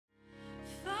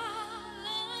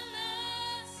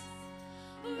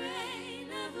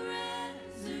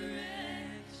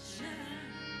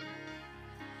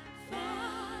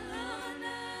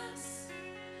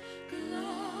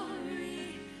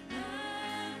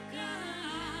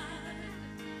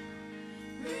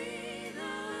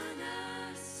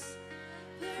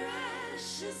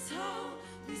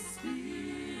Holy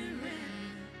Spirit,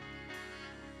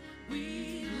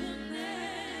 we will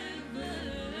never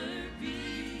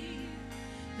be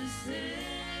the same.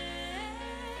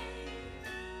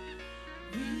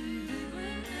 We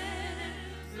will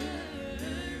never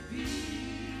be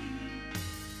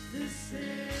the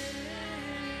same.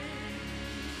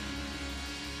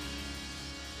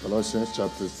 Colossians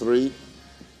chapter 3.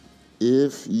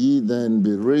 If ye then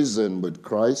be risen with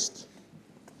Christ,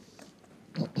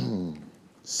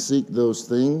 seek those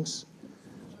things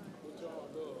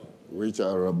which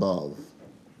are above,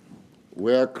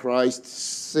 where Christ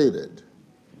sitteth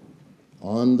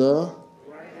on the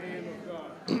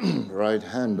right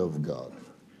hand of God.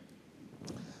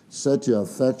 Set your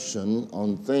affection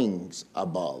on things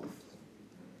above,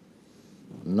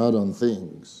 not on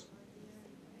things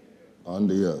on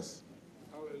the earth.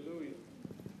 Hallelujah.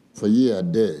 For ye are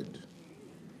dead,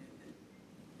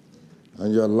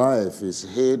 and your life is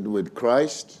hid with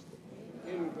Christ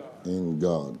in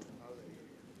God.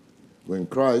 When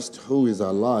Christ, who is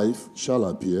our life, shall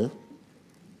appear,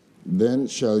 then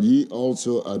shall ye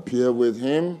also appear with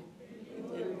him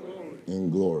in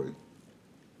glory.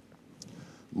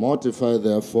 Mortify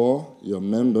therefore your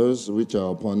members which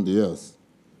are upon the earth: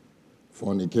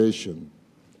 fornication,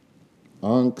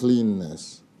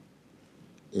 uncleanness,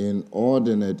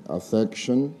 inordinate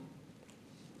affection,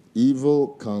 evil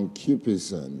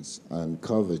concupiscence, and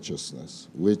covetousness,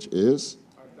 which is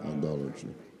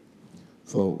idolatry.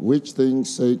 For which things'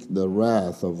 sake the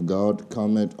wrath of God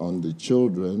cometh on the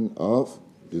children of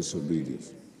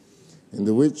disobedience, in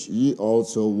the which ye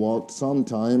also walked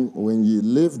sometime when ye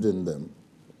lived in them.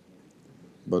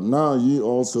 But now ye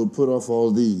also put off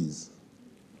all these: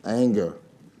 anger,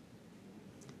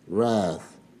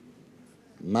 wrath,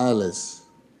 malice,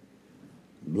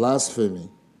 blasphemy,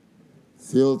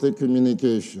 filthy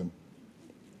communication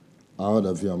out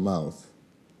of your mouth.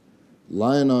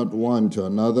 Lie not one to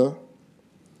another,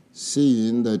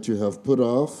 seeing that you have put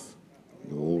off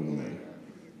the old man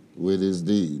with his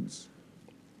deeds,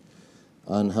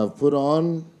 and have put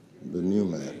on the new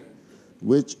man,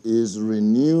 which is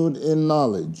renewed in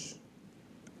knowledge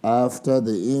after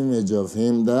the image of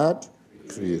him that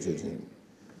created him,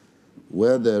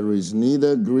 where there is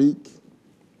neither Greek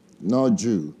nor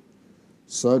Jew,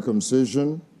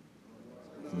 circumcision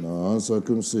nor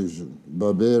uncircumcision,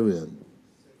 barbarian,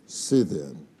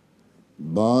 Scythian,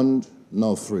 bond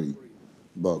nor free,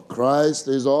 but Christ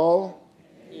is all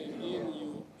In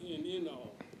you, in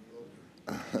all.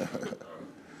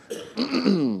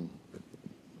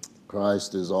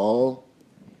 Christ is all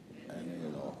and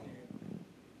in all.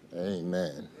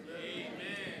 Amen.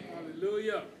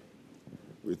 Hallelujah.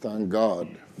 We thank God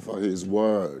for his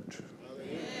word.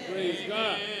 Praise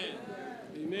God.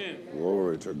 Amen.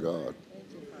 Glory to God.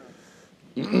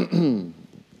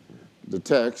 The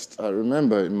text, I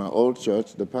remember in my old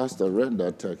church, the pastor read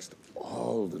that text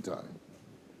all the time.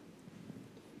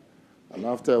 And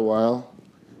after a while,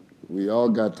 we all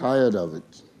got tired of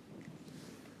it.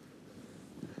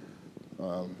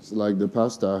 It's like the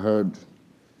pastor I heard,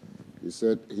 he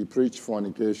said he preached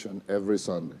fornication every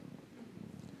Sunday.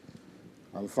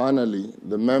 And finally,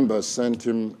 the members sent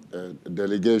him a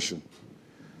delegation.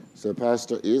 Said,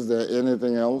 Pastor, is there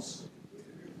anything else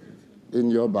in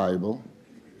your Bible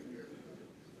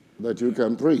that you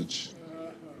can preach?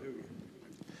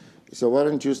 He said, why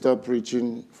don't you start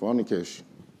preaching fornication?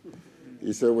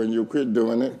 He said, when you quit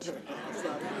doing it,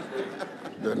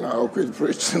 then I'll quit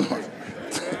preaching on it.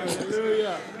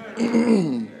 Hallelujah.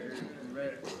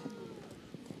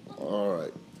 All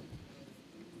right.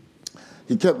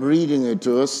 He kept reading it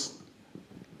to us,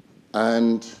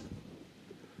 and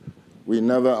we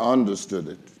never understood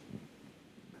it.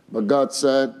 But God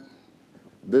said,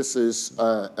 this is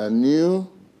a new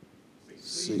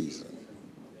season.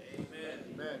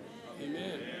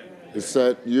 Amen. He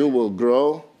said, you will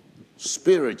grow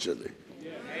spiritually.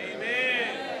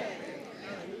 Amen.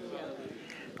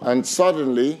 And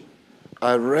suddenly,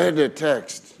 I read a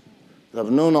text that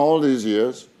I've known all these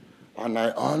years, and I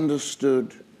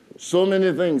understood so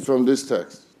many things from this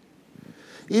text.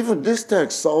 Even this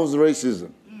text solves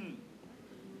racism.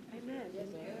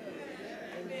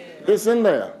 It's in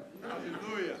there.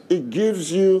 It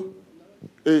gives you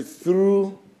a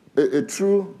true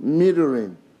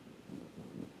metering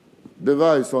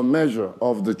device or measure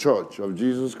of the church of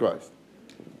Jesus Christ.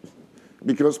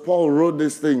 Because Paul wrote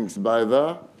these things by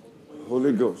the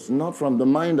Holy Ghost, not from the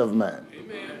mind of man.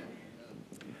 Amen.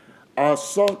 I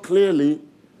saw clearly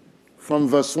from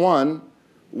verse 1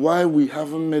 why we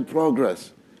haven't made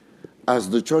progress as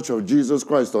the church of Jesus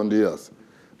Christ on the earth.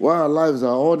 Why our lives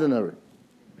are ordinary.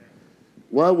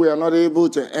 why we are not able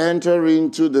to enter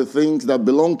into the things that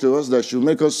belong to us that should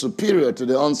make us superior to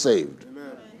the unsaved.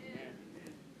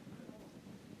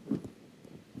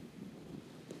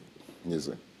 You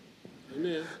see?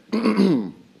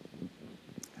 Amen.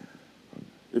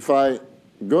 If I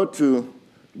go to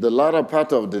the latter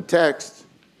part of the text,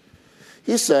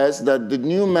 he says that the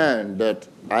new man that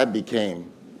I became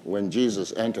when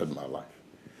Jesus entered my life,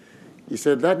 he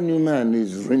said that new man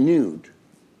is renewed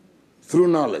through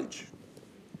knowledge.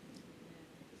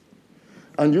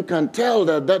 And you can tell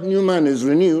that that new man is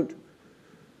renewed,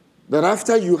 that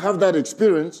after you have that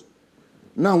experience,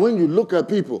 now when you look at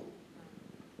people,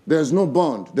 there's no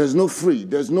bond, there's no free,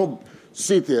 there's no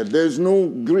Scythia, there's no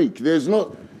Greek, there's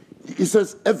no... He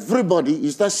says everybody,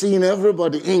 you start seeing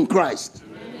everybody in Christ.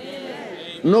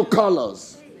 Amen. No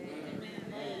colors.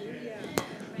 Amen.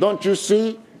 Don't you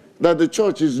see that the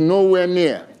church is nowhere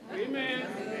near? Amen.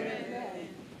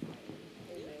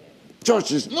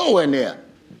 Church is nowhere near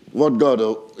what God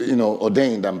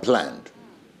ordained and planned.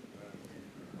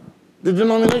 The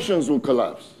denominations will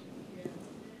collapse.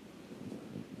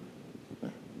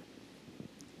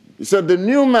 He said the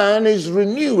new man is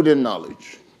renewed in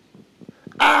knowledge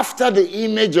after the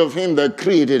image of him that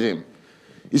created him.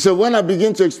 He said, when I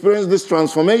begin to experience this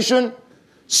transformation,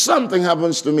 something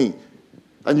happens to me.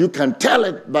 And you can tell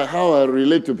it by how I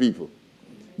relate to people.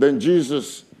 Then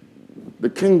Jesus, the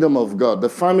kingdom of God, the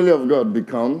family of God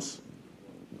becomes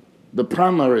the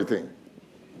primary thing.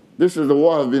 This is the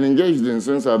war I've been engaged in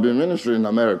since I've been ministering in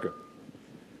America.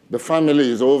 The family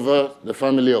is over the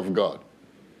family of God.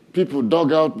 People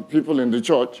dug out people in the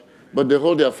church, but they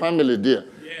hold their family dear.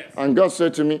 Yes. And God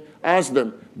said to me, ask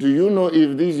them, do you know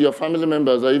if these your family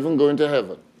members are even going to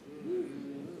heaven?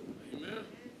 Amen.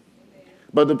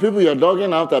 But the people you're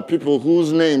dogging out are people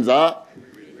whose names are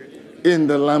in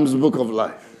the Lamb's Book of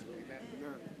Life.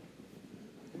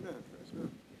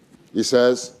 He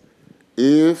says,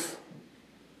 if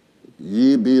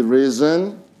ye be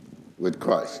risen with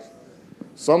Christ.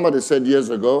 Somebody said years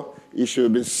ago, it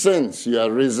should be since you are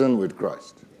risen with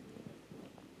Christ.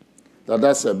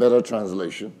 That's a better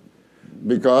translation.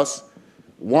 Because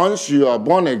once you are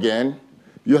born again,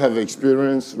 you have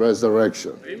experienced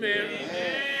resurrection. Amen.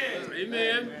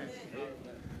 Amen.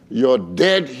 Your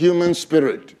dead human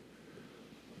spirit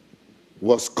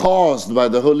was caused by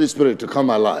the Holy Spirit to come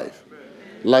alive.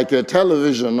 Like a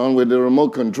television on with the remote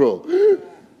control.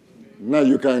 Now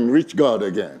you can reach God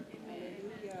again.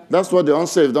 That's what the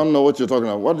unsaved don't know what you're talking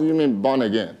about. What do you mean born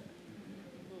again?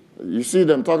 You see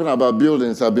them talking about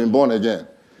buildings have been born again.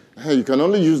 Hey, you can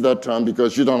only use that term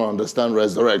because you don't understand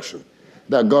resurrection.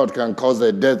 That God can cause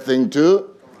a dead thing to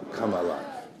come alive.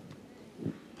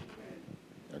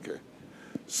 Okay.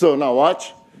 So now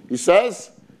watch. He says,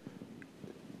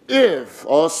 if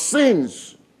or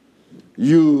since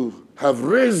you have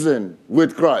risen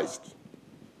with Christ.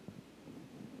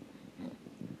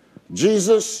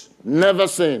 Jesus never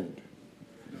sinned.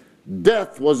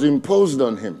 Death was imposed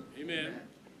on him. Amen.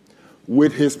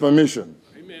 With his permission.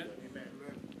 Amen.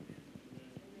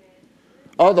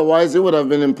 Otherwise, it would have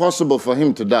been impossible for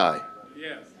him to die.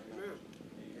 Yes.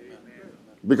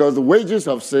 Because the wages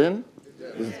of sin,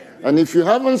 and if you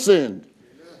haven't sinned,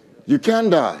 you can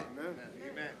die.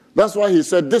 That's why he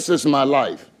said, this is my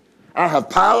life. I have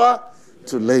power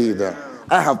to lay it down.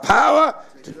 I have power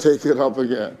to take it up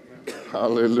again.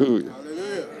 Hallelujah.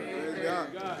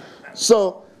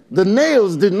 So the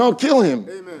nails did not kill him.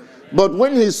 But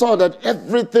when he saw that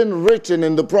everything written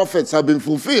in the prophets had been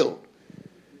fulfilled,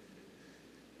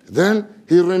 then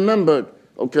he remembered,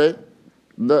 okay,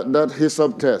 that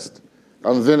hyssop test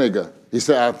and vinegar. He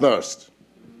said, I thirst.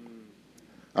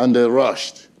 And they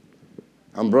rushed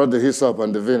and brought the hyssop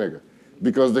and the vinegar.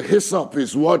 Because the hyssop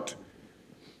is what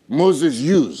Moses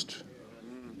used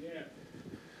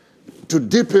to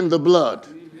dip in the blood,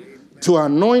 to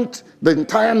anoint the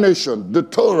entire nation, the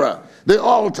Torah, the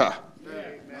altar.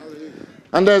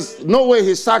 And there's no way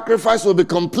his sacrifice will be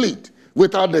complete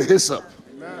without the hyssop.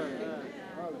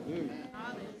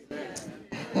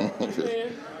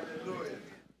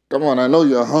 Come on, I know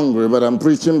you're hungry, but I'm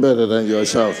preaching better than you're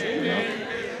shouting.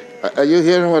 Are you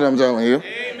hearing what I'm telling you?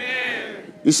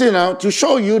 Amen. You see now, to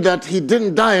show you that he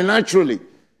didn't die naturally.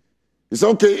 It's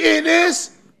okay, it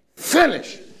is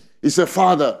finished. He said,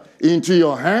 Father, into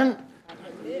your hand.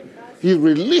 He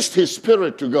released his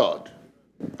spirit to God.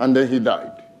 And then he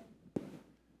died.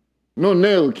 No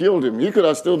nail killed him. He could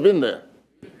have still been there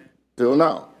till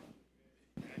now.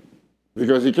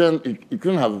 Because he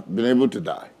couldn't have been able to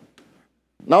die.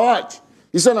 Now watch.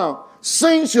 He said now,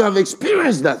 since you have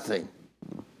experienced that thing,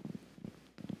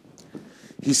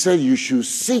 he said you should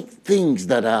seek things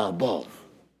that are above.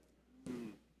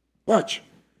 Watch.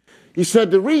 He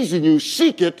said the reason you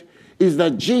seek it is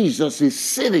that Jesus is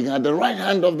sitting at the right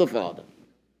hand of the Father.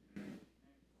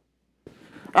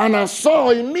 And I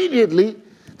saw immediately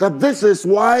that this is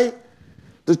why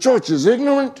the church is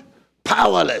ignorant,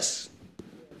 powerless.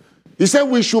 He said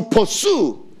we should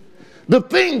pursue the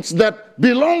things that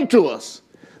belong to us,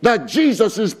 that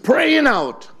Jesus is praying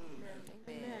out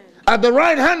at the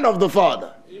right hand of the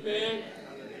Father. Amen.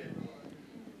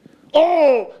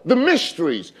 All the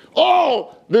mysteries,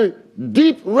 all the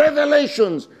deep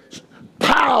revelations,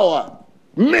 power,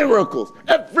 miracles,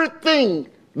 everything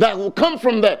that will come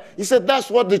from that. He said that's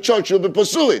what the church will be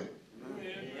pursuing.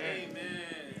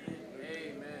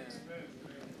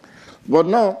 But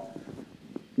now,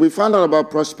 we found out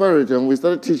about prosperity and we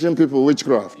started teaching people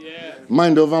witchcraft. Yeah.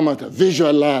 Mind over matter,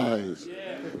 visualize,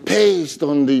 paste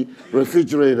on the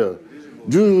refrigerator,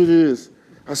 do this.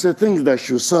 I said things that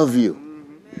should serve you.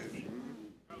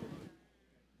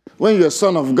 When you're a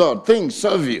son of God, things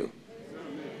serve you.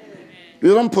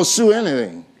 You don't pursue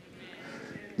anything.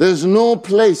 There's no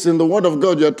place in the Word of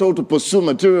God you're told to pursue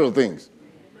material things.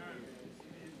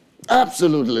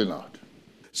 Absolutely not.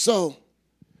 So,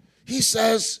 he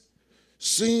says,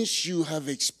 since you have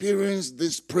experienced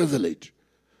this privilege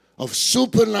of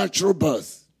supernatural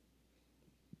birth,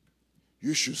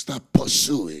 you should start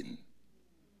pursuing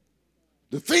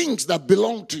the things that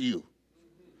belong to you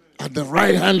at the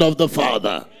right hand of the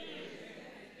Father.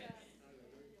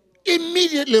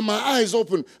 Immediately my eyes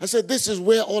opened. I said, this is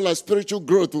where all our spiritual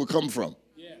growth will come from.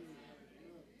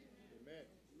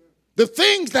 The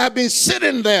things that have been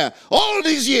sitting there all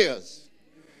these years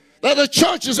that the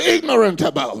church is ignorant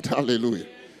about. Hallelujah.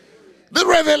 The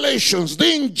revelations,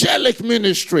 the angelic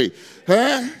ministry,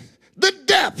 the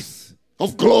depth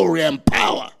of glory and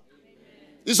power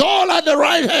is all at the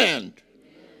right hand.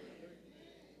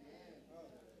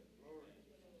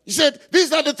 He said,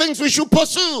 these are the things we should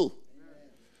pursue.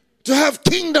 To have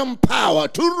kingdom power,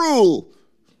 to rule.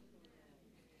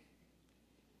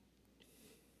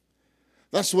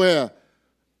 That's where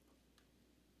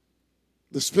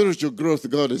the spiritual growth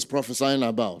God is prophesying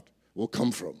about will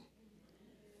come from.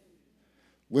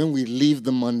 When we leave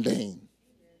the mundane.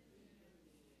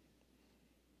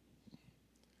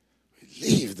 We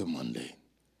leave the mundane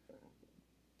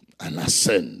and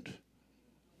ascend.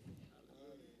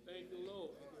 Thank you, Lord.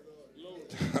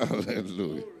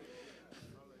 Hallelujah.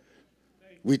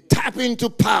 We tap into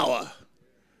power.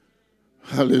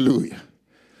 Hallelujah.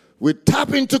 We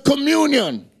tap into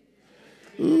communion.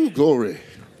 Ooh, glory.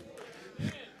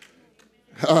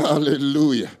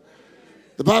 Hallelujah.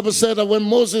 The Bible said that when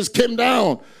Moses came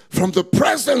down from the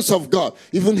presence of God,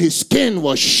 even his skin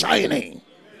was shining.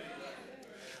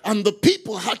 And the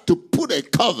people had to put a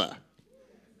cover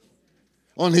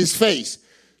on his face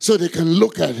so they can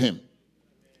look at him.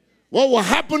 What will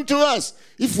happen to us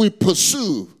if we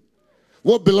pursue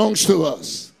what belongs to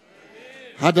us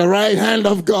at the right hand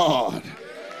of God?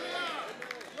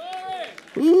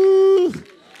 Ooh.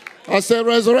 I said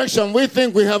resurrection, we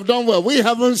think we have done well. We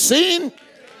haven't seen.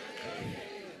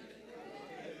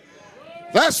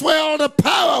 That's where all the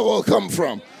power will come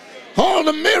from. All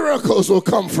the miracles will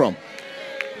come from.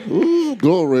 Ooh,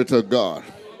 glory to God.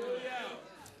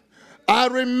 I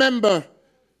remember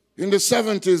in the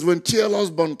 70s when T.L.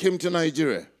 Osborne came to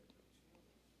Nigeria.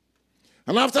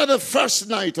 And after the first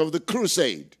night of the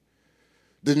crusade,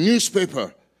 the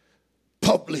newspaper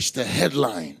published a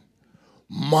headline,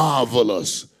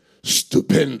 marvelous,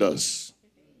 stupendous.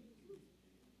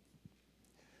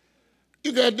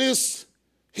 You got this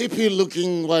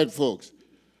hippie-looking white folks.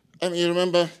 I mean, you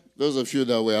remember, those of you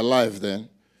that were alive then,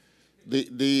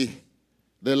 the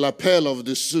lapel of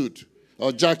the suit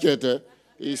or jacket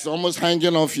is almost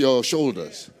hanging off your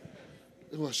shoulders.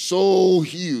 It was so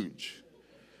huge.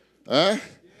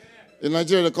 In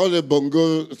Nigeria, they call it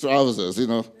bongo trousers, you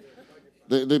know,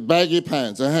 the baggy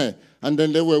pants. And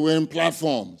then they were wearing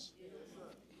platforms.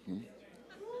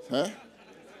 And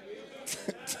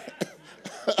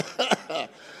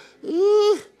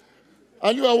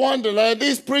you are wondering, are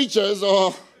these preachers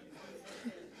or...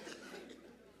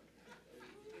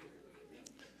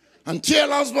 And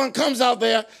T.L. Osborne comes out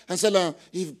there and said,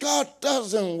 if God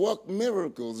doesn't work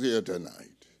miracles here tonight,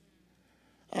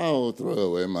 I'll throw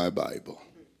away my Bible.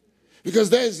 Because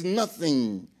there is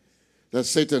nothing that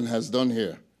Satan has done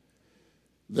here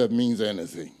that means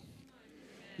anything.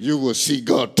 You will see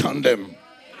God turn them.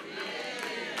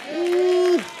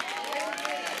 Ooh.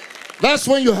 That's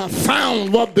when you have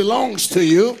found what belongs to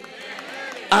you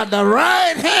at the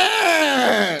right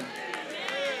hand.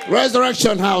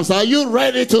 Resurrection House, are you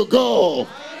ready to go?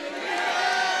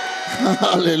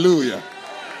 Hallelujah.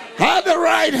 At the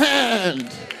right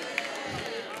hand.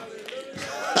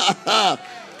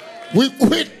 We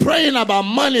quit praying about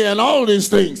money and all these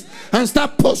things and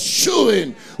start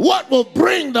pursuing what will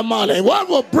bring the money, what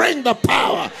will bring the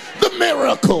power, the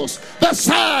miracles, the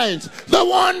signs, the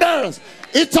wonders.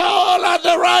 It's all at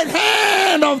the right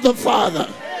hand of the Father.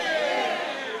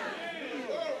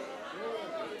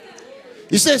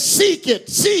 He says, seek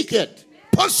it,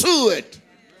 pursue it.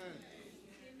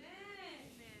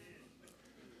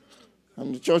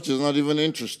 And the church is not even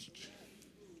interested.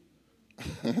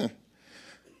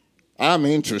 I'm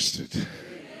interested.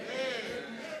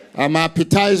 I'm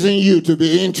appetizing you to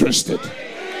be interested.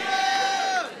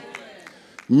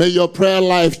 May your prayer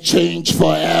life change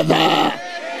forever.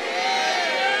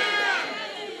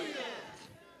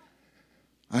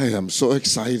 I am so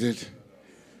excited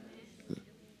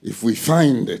if we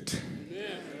find it.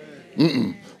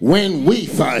 When we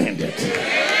find it.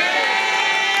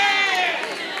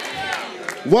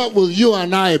 What will you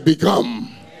and I become?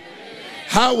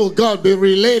 How will God be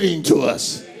relating to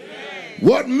us?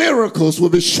 What miracles will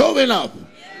be showing up?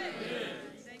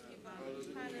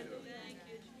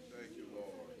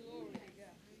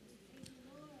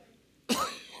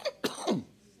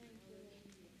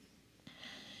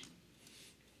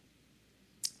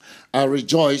 I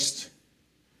rejoiced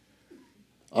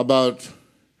about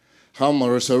how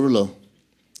Morris Cerullo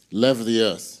left the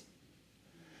earth,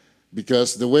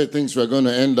 because the way things were going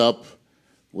to end up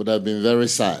would have been very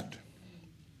sad.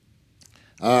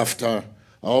 After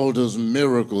all those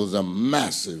miracles and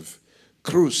massive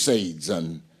crusades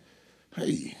and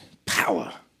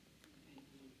power.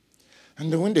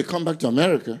 And then when they come back to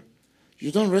America,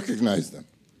 you don't recognize them.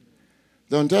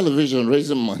 They're on television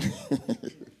raising money.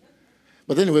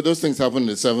 But anyway, those things happened in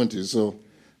the 70s, so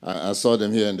I saw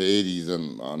them here in the 80s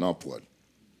and upward.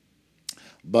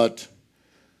 But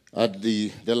at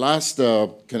the last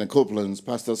Kenneth Copeland's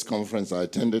pastors' conference I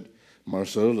attended,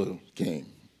 Morris Cerullo came.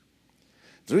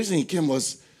 The reason he came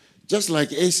was, just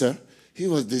like Asa, he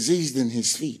was diseased in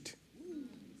his feet.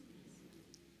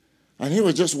 And he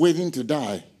was just waiting to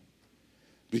die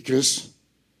because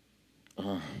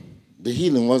the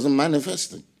healing wasn't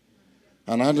manifesting.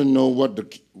 And I didn't know what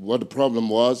the problem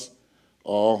was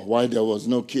or why there was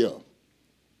no cure.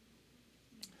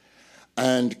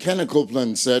 And Kenneth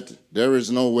Copeland said, there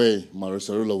is no way Morris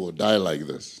Cerullo will die like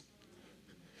this.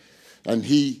 And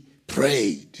he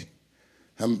prayed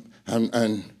and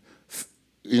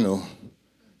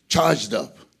charged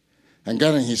up and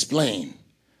got in his plane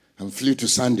and flew to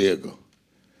San Diego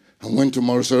and went to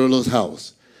Morris Cerullo's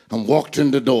house and walked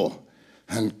in the door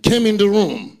and came in the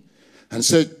room and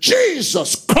said,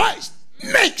 Jesus Christ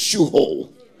makes you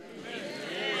whole.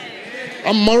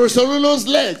 And Morris Cerullo's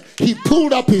leg, he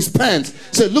pulled up his pants,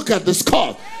 said, look at the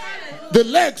scar. The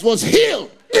legs was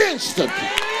healed instantly.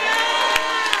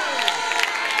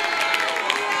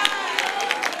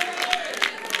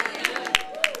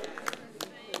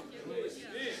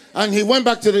 And he went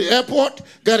back to the airport,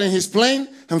 got in his plane,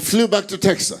 and flew back to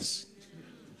Texas.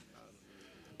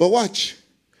 But watch.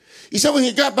 He said when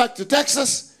he got back to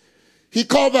Texas, he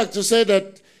called back to say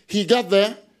that he got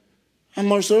there, and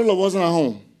Morris Cerullo wasn't at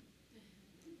home.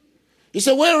 He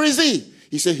said, where is he?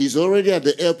 He said, he's already at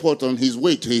the airport on his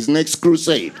way to his next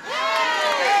crusade.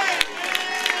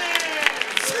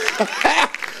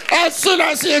 As soon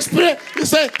as he experienced, he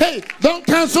said, hey, don't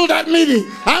cancel that meeting.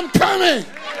 I'm coming.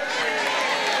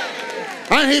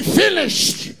 And he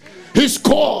finished his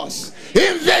course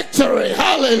in victory.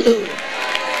 Hallelujah.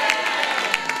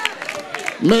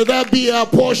 May that be our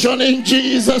portion in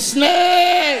Jesus'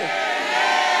 name.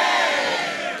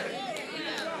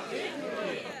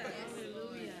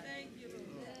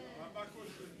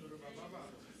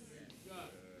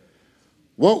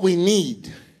 What we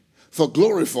need for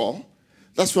glory fall,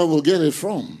 that's where we'll get it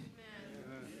from.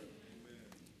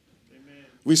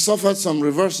 We suffered some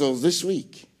reversals this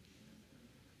week.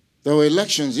 There were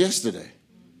elections yesterday.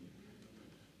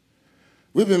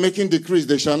 We've been making decrees,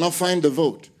 they shall not find the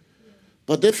vote.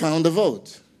 But they found the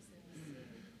vote.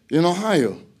 In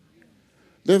Ohio,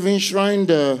 they've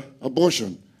enshrined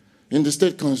abortion in the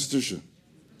state constitution.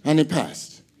 And it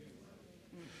passed.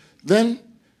 Then,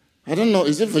 I don't know,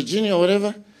 is it Virginia or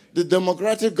whatever? The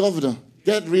Democratic governor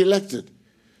got reelected,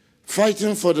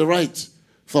 fighting for the right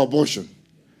for abortion.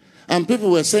 And people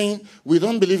were saying, we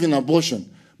don't believe in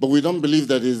abortion, but we don't believe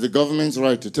that it's the government's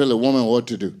right to tell a woman what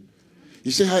to do. You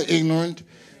see how ignorant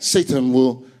Satan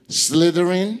will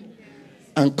slither in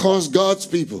and cause God's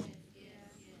people.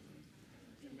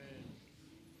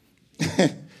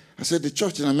 I said, the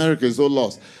church in America is so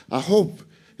lost. I hope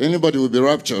anybody will be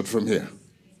raptured from here.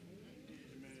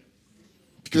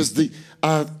 Because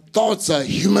our thoughts are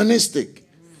humanistic,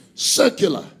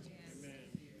 circular.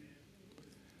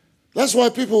 That's why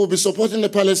people will be supporting the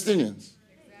Palestinians.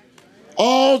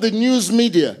 All the news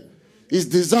media is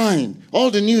designed,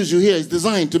 all the news you hear is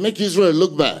designed to make Israel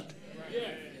look bad.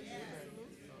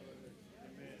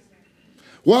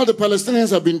 While the Palestinians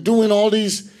have been doing all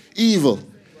these evil.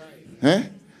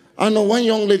 I know one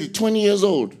young lady, 20 years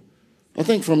old, I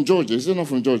think from Georgia. Is it not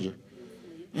from Georgia?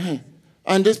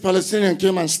 And this Palestinian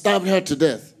came and stabbed her to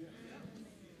death.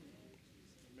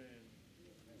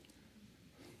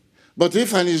 But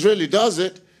if an Israeli does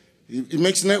it, it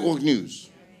makes network news.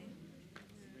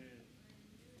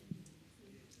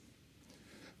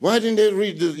 Why didn't they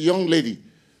read the young lady,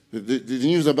 the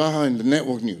news about her in the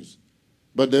network news?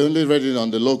 But they only read it on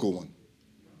the local one.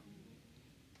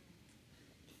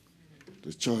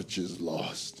 The church is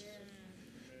lost.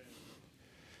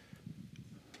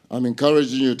 I'm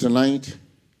encouraging you tonight.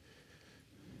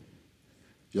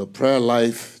 Your prayer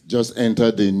life just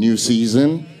entered a new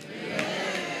season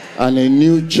and a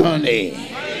new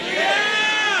journey.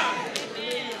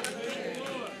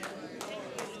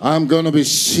 I'm going to be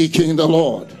seeking the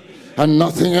Lord and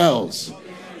nothing else.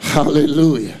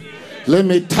 Hallelujah. Let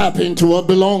me tap into what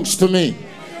belongs to me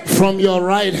from your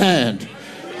right hand.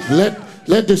 Let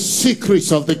the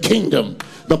secrets of the kingdom,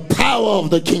 the power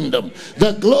of the kingdom,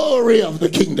 the glory of the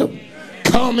kingdom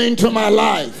come into my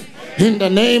life in the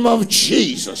name of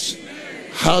Jesus.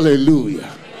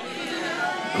 Hallelujah.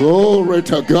 Glory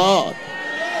to God.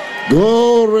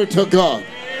 Glory to God.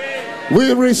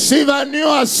 We receive a new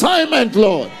assignment,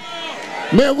 Lord.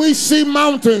 May we see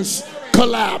mountains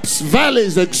collapse,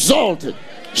 valleys exalted,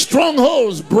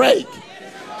 strongholds break.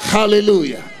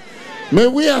 Hallelujah. May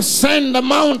we ascend the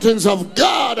mountains of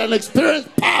God and experience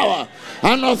power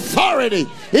and authority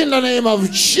in the name of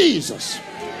Jesus.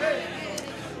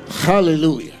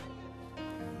 Hallelujah.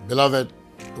 Beloved,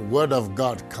 the word of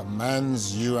God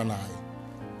commands you and I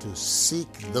to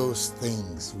seek those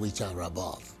things which are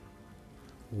above,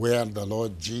 where the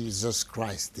Lord Jesus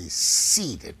Christ is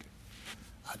seated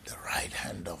at the right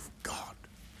hand of God.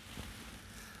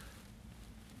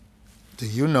 Do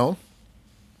you know?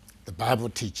 The Bible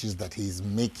teaches that he is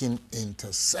making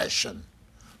intercession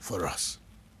for us.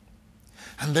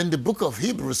 And then the book of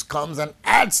Hebrews comes and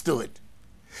adds to it.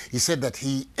 He said that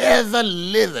he ever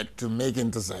liveth to make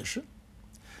intercession.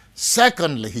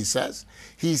 Secondly, he says,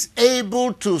 he's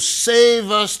able to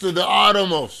save us to the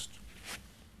uttermost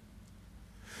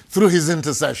through his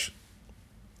intercession.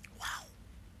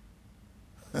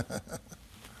 Wow.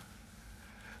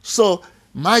 So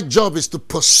my job is to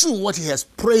pursue what he has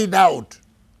prayed out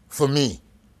for me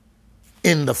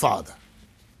in the Father.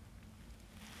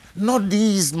 Not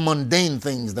these mundane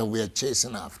things that we are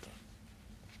chasing after.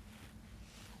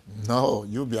 No,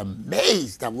 you'll be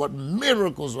amazed at what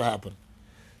miracles will happen.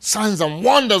 Signs and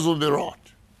wonders will be wrought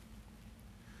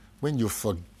when you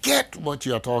forget what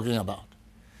you are talking about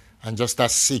and just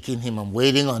start seeking him and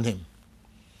waiting on him.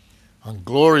 And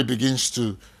glory begins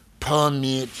to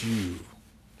permeate you.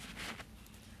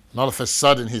 And all of a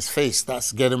sudden, his face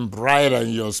starts getting brighter in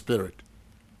your spirit.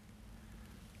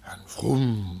 And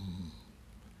boom,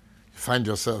 you find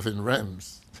yourself in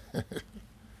realms.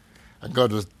 And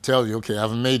God will tell you, okay,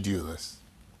 I've made you this.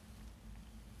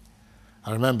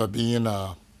 I remember being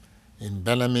in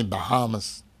Benami,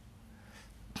 Bahamas.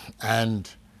 And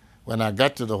when I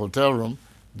got to the hotel room,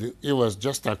 it was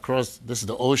just across, this is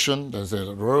the ocean, there's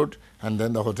a road, and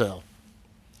then the hotel.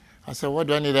 I said, what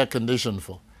do I need air condition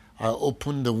for? I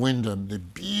opened the window, and the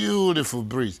beautiful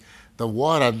breeze. The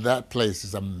water at that place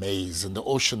is amazing. The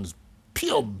ocean's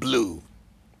pure blue.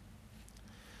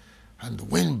 And the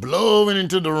wind blowing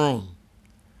into the room.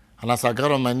 And as I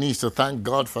got on my knees to thank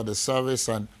God for the service,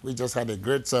 and we just had a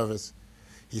great service,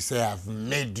 he said, I've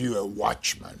made you a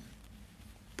watchman.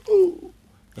 Ooh,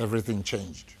 everything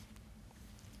changed.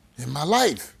 In my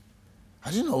life,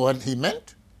 I didn't know what he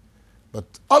meant. But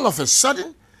all of a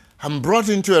sudden, I'm brought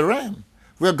into a realm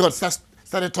where God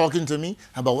started talking to me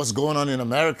about what's going on in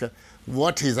America,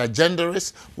 what his agenda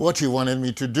is, what he wanted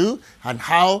me to do, and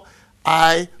how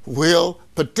I will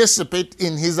participate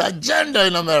in his agenda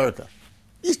in America.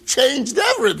 He changed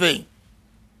everything.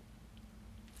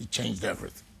 He changed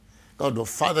everything. God will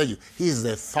father you. He is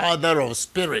the father of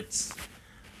spirits,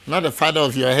 not the father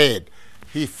of your head.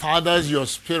 He fathers your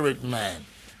spirit man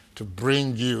to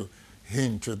bring you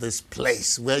into this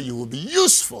place where you will be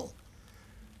useful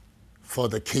for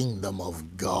the kingdom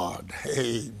of God.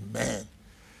 Amen.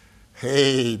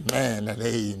 Amen and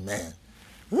amen.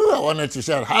 Ooh, I wanted to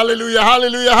shout, hallelujah,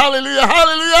 hallelujah, hallelujah,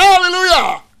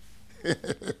 hallelujah,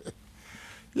 hallelujah.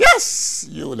 Yes,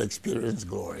 you will experience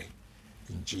glory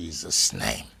in Jesus'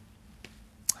 name.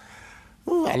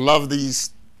 Ooh, I love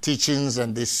these teachings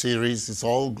and this series. It's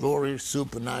all glory,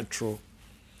 supernatural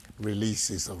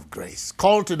releases of grace.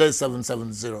 Call today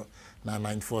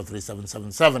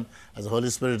 770-994-3777. As the Holy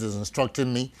Spirit is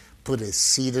instructing me, put a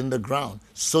seed in the ground.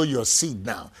 Sow your seed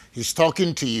now. He's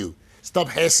talking to you. Stop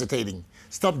hesitating.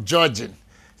 Stop judging.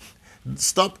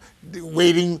 Stop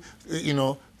waiting,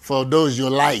 for those you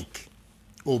like.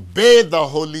 Obey the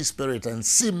Holy Spirit and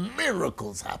see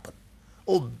miracles happen.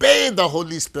 Obey the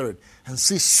Holy Spirit and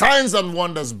see signs and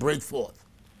wonders break forth.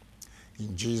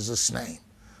 In Jesus' name.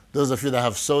 Those of you that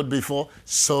have sowed before,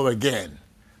 sow again.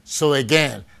 Sow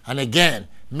again and again.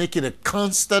 Make it a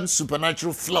constant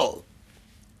supernatural flow.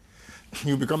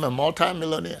 You become a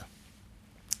multi-millionaire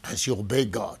as you obey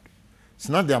God. It's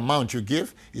not the amount you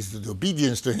give, it's the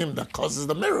obedience to Him that causes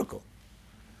the miracle.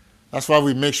 That's why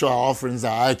we make sure our offerings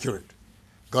are accurate.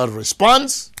 God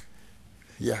responds,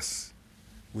 yes,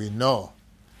 we know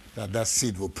that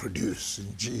seed will produce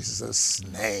in Jesus'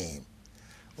 name.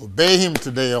 Obey Him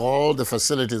today. All the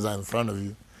facilities are in front of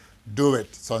you. Do it.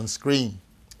 It's on screen.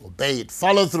 Obey it.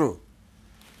 Follow through.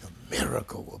 The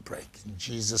miracle will break in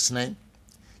Jesus' name.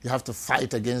 You have to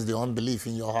fight against the unbelief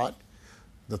in your heart.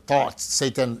 The thoughts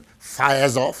Satan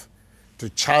fires off to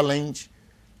challenge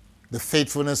the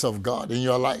faithfulness of God in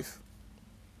your life.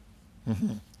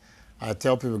 I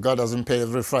tell people God doesn't pay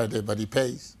every Friday, but He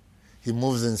pays. He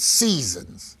moves in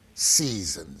seasons.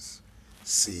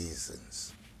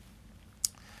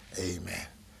 Amen.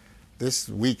 This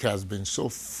week has been so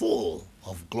full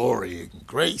of glory and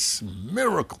grace,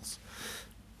 miracles.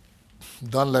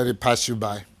 Don't let it pass you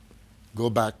by. Go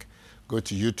back, go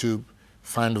to YouTube,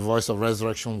 find the Voice of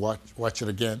Resurrection, watch it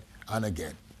again and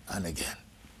again and again.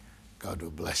 God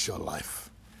will bless your life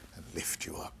and lift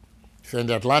you up. If you're in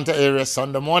the Atlanta area,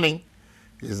 Sunday morning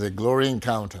is a glory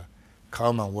encounter.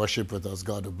 Come and worship with us.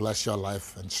 God will bless your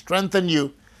life and strengthen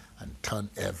you and turn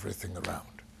everything around.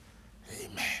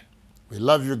 Amen. We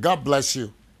love you. God bless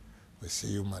you. We'll see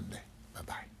you Monday.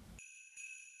 Bye-bye.